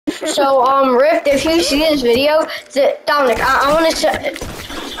So, Rift, if you see this video, Dominic, I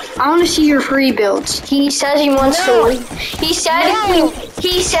want to see your free builds. He says he wants to. He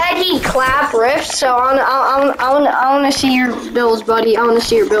said he'd clap Rift. So I want to see your builds, buddy. I want to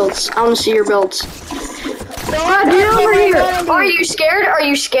see your builds. I want to see your builds. Bro, get over here. Are you scared? Are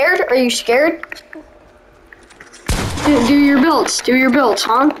you scared? Are you scared? Do your builds. Do your builds,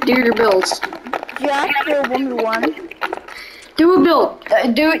 huh? Do your builds. Yeah, I do 1v1. Do a build.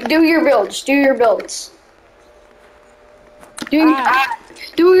 Do your builds. Do your builds.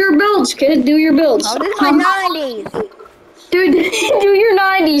 Do your builds, kid. Do your builds. Oh, this is my 90s. Dude, do your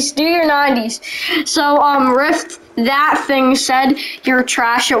 90s. Do your 90s. So, Rift, that thing said you're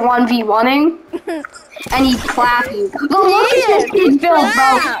trash at 1v1ing. And he'd clap you. Look at this kid's build,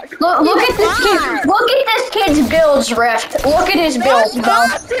 bro. Look at this kid. Look at this kid's builds, Rift. Look at his builds, bro.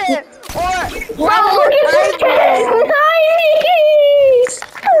 Bro, look at this kid's 90s.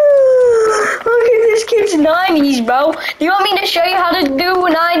 Look at this kid's 90s, bro. Do you want me to show you how to do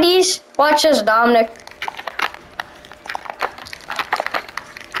 90s? Watch this, Dominic.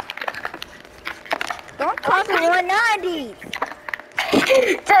 Don't talk to 190s.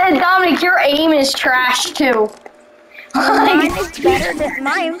 Dominic, your aim is trash too.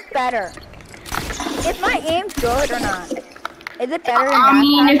 Mine's better. Is my aim good or not? Is it better than I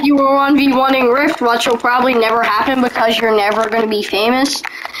mean, if you were 1v1ing Rift, which will probably never happen because you're never gonna be famous.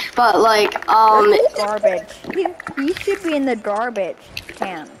 But like, garbage. He should be in the garbage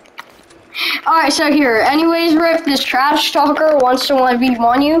can. Alright, so here. Anyways, Rift, this trash talker wants to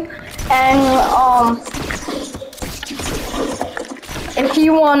 1v1 you, and if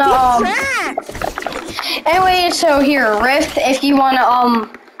you wanna anyway, so here, Rift, if you wanna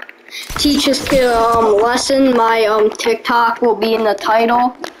teach this kid a lesson, my TikTok will be in the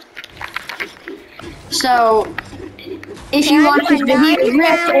title. So if you watch this video,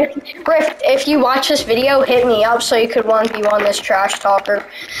 Rift, if you watch this video, hit me up so you could 1v1 this trash talker.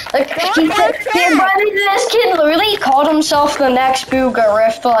 Like, this kid literally called himself the next Booga,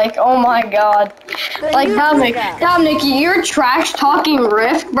 Rift. Like, oh my god. Like, Dominic, you're trash talking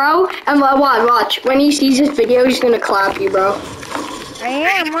Rift, bro. And watch, when he sees this video, he's gonna clap you, bro. I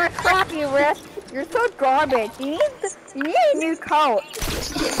am, I'm gonna clap you, Rift. You're so garbage. You need a new coat.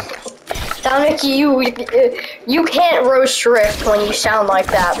 Dominic, you can't roast Rift when you sound like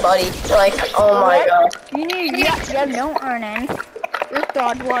that, buddy. Like, oh my god. You have no earnings. You're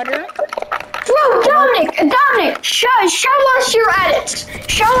dog water. Bro, Dominic, show us your edits.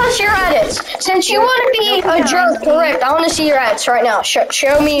 Show us your edits. Since you want to be a jerk to Rift, I want to see your edits right now.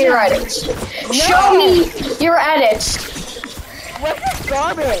 Show me your edits. Show me your edits. What is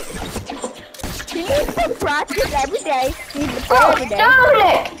garbage? You need to practice every day.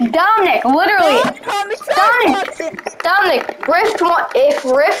 Dominic, literally. Dominic, if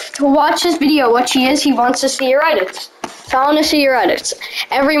Rift watches video, what he wants to see your edits. So I want to see your edits.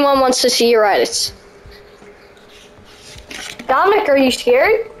 Everyone wants to see your edits. Dominic, are you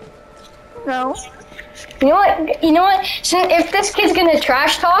scared? No. You know what? So if this kid's gonna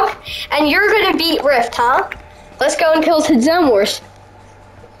trash talk, and you're gonna beat Rift, huh? Let's go and kill Zen Wars.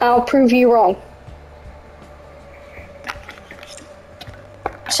 I'll prove you wrong.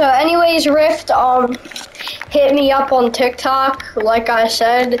 So anyways, Rift, hit me up on TikTok. Like I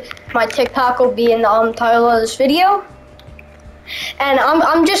said, my TikTok will be in the title of this video. And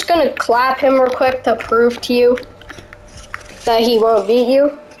I'm just gonna clap him real quick to prove to you that he won't beat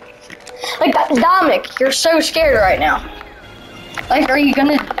you. Like, Dominic, you're so scared right now. Like, are you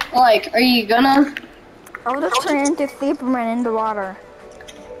gonna? I'll just turn into Superman in the water.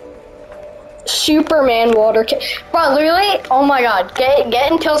 Superman water bro, literally, oh my god,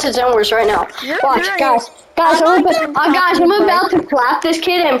 get in Tilted Zen Wars right now. Watch, guys, I'm about to clap this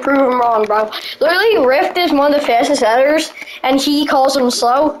kid and prove him wrong, bro. Literally, Rift is one of the fastest editors, and he calls him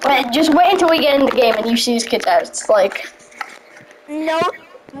slow. But just wait until we get in the game and you see this kid's edits. Like, no,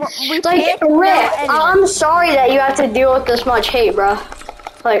 like, Rift, I'm sorry that you have to deal with this much hate, bro.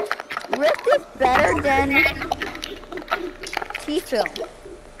 Like, Rift is better than Tfue.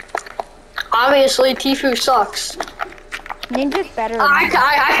 Obviously, Tfue sucks. Ninja's better than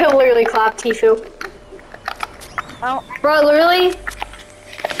I could literally clap Tfue. Oh. Bro, literally,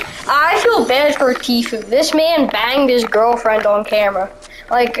 I feel bad for Tfue. This man banged his girlfriend on camera.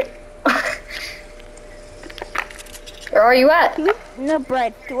 Like, where are you at? No,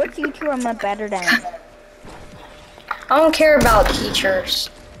 Brett, what teacher am I better than? I don't care about teachers.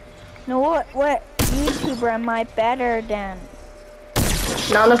 No, what YouTuber am I better than?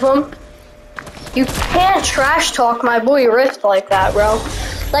 None of them. You can't trash talk my boy Rift like that, bro.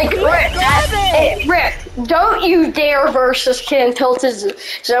 Like, Rick, don't you dare versus Kid tilt his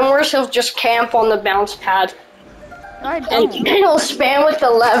Zemworth, he'll just camp on the bounce pad. I And don't. he'll spam with the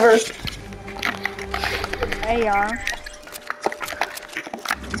lever. AR.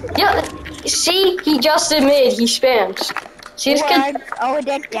 Yeah, see, he just admitted he spams. See this kid?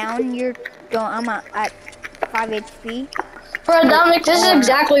 That down, I'm at 5 HP. Bro, Dominic, this is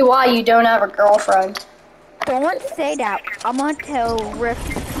exactly why you don't have a girlfriend. Don't say that. I'm gonna tell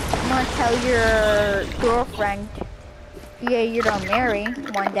your girlfriend. Yeah, you don't marry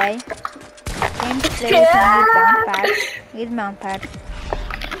one day. Same place on his bounce pad. His bounce pad.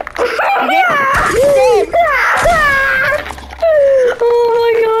 Oh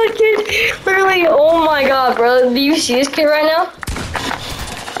my god, kid. Literally, oh my god, bro. Do you see this kid right now?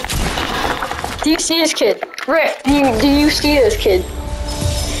 Do you see this kid? Rick, do you see this kid?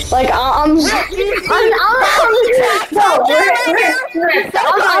 Like, I'm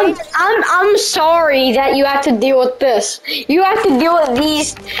sorry that you have to deal with this. You have to deal with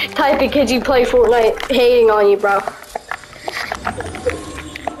these type of kids who play Fortnite hating on you, bro.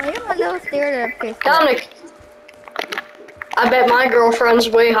 Dominic, I bet my girlfriend's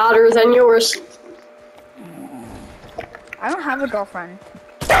way hotter than yours. I don't have a girlfriend.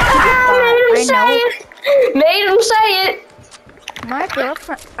 Made him say it. My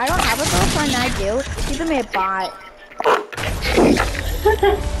girlfriend, I don't have a girlfriend, I do. She's a bot.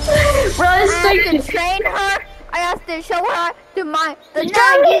 Bro, I have to train her. I have to show her the 90s.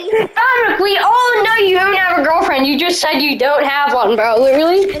 Dominic, we all know you don't have a girlfriend. You just said you don't have one, bro.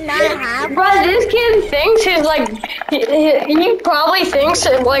 Literally. And I have bro, this kid thinks he's like, he probably thinks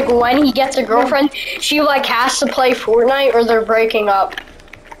that like when he gets a girlfriend, she like has to play Fortnite or they're breaking up.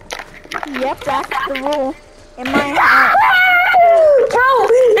 Yep, that's the rule. In my house. Bro,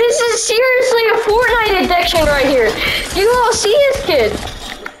 this is seriously a Fortnite addiction right here. You all see this kid.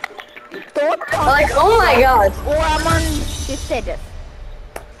 Like, oh my god. Or I'm on this.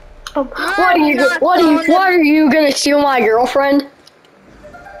 What are you gonna steal my girlfriend?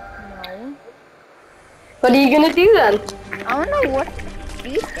 No. What are you gonna do then? I don't know what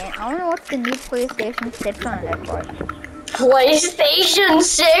the new PlayStation 6 on that for. PlayStation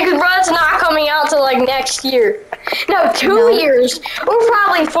 6, bro, it's not coming out till like next year. No, 2 years. Or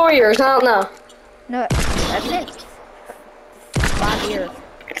probably 4 years, I don't know. No, that's it. 5 years.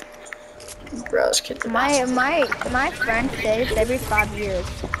 Bro, this kid's my friend says every 5 years.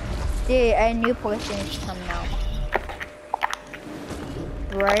 A new PlayStation is coming out.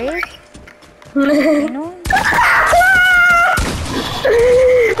 Right? You know?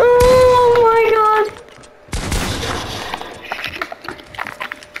 Oh my god.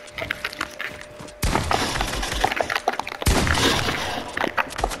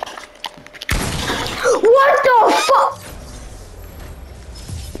 What the fuck?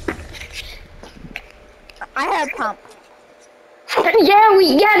 I have pump. Yeah,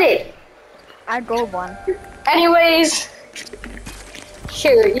 we get it. I go one. Anyways,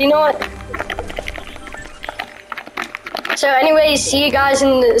 sure, you know what? So anyways, see you guys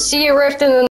see you Rift in the